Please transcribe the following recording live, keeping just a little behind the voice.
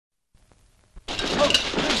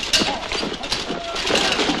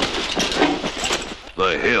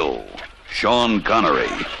The Hill. Sean Connery.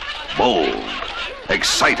 Bold.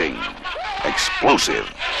 Exciting. Explosive.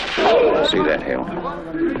 See that hill?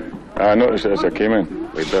 I noticed as I came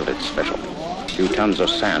in. We built it special. 2 tons of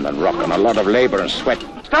sand and rock and a lot of labor and sweat.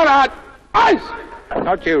 Stop out! Ice!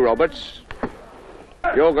 Not you, Roberts.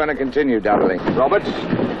 You're going to continue dabbling. Roberts?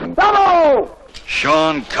 Bravo!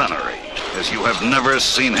 Sean Connery, as you have never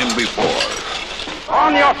seen him before.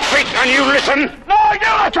 On your feet and you listen! No, you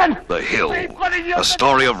listen! The Hill. A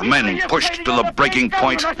story of men pushed to the breaking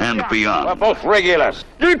point and We're beyond. both regulars.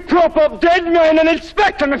 You'd prop up dead men and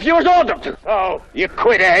inspect them if you was ordered to. Oh, you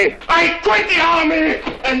quit, eh? I quit the army,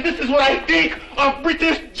 and this is what I think of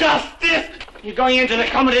British justice. You're going into the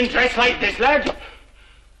commandant dressed like this, lad?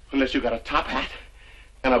 Unless you got a top hat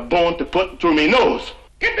and a bone to put through me nose.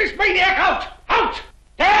 Get this maniac out! Out!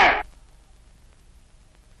 There!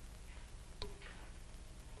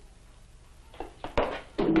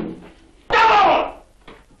 Go!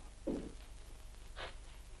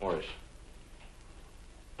 Morris.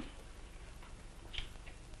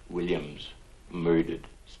 Williams murdered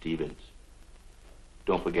Stevens.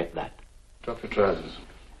 Don't forget that. Drop your trousers.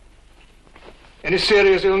 Any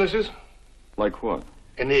serious illnesses? Like what?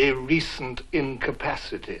 Any recent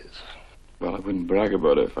incapacities? Well, I wouldn't brag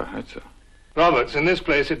about it if I had to. Roberts, in this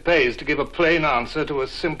place it pays to give a plain answer to a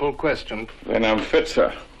simple question. Then I'm fit,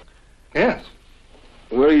 sir. Yes.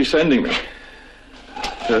 Where are you sending me?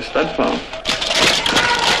 To a stud farm.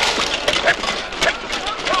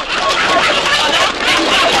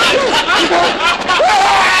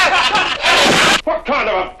 What kind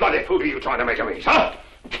of a bloody fool are you trying to make of me, sir?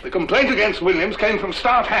 The complaint against Williams came from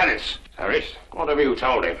Staff Harris. Harris, what have you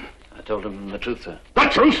told him? I told him the truth, sir. The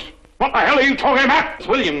truth? What the hell are you talking about? It's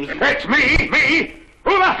Williams. It's me? Me?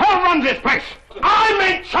 Who the hell runs this place? I'm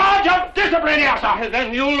in charge of discipline here, sir.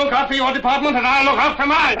 Then you look after your department and I'll look after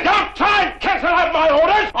mine. Don't try and cancel out my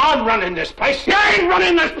orders. I'm running this place. You ain't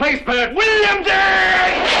running this place, Bert. Williams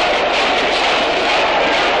is!